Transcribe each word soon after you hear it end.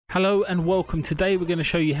Hello and welcome. Today we're going to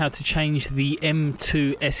show you how to change the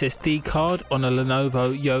M2 SSD card on a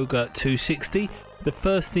Lenovo Yoga 260. The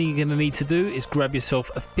first thing you're going to need to do is grab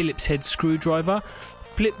yourself a Phillips head screwdriver,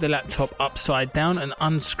 flip the laptop upside down and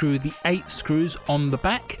unscrew the 8 screws on the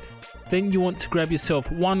back. Then you want to grab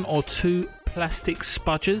yourself 1 or 2 plastic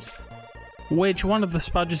spudgers. Wedge one of the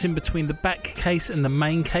spudgers in between the back case and the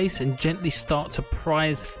main case and gently start to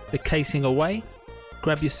prise the casing away.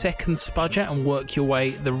 Grab your second spudger and work your way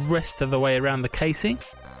the rest of the way around the casing.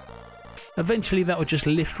 Eventually that will just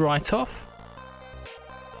lift right off.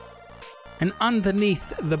 And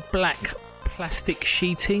underneath the black plastic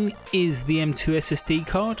sheeting is the M2 SSD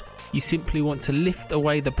card. You simply want to lift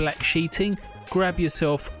away the black sheeting, grab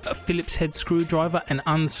yourself a Phillips head screwdriver and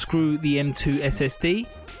unscrew the M2 SSD.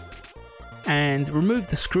 And remove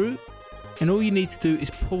the screw. And all you need to do is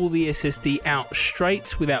pull the SSD out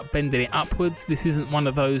straight without bending it upwards. This isn't one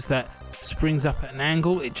of those that springs up at an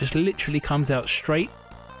angle. It just literally comes out straight.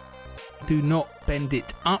 Do not bend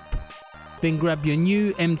it up. Then grab your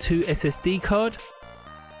new M2 SSD card.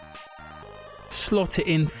 Slot it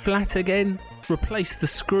in flat again. Replace the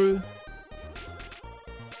screw.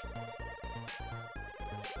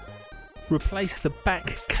 Replace the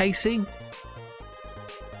back casing.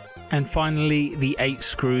 And finally the 8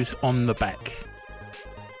 screws on the back.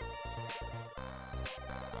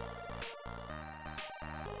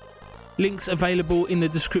 Links available in the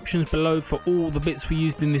descriptions below for all the bits we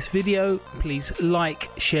used in this video. Please like,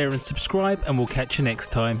 share and subscribe and we'll catch you next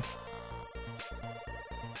time.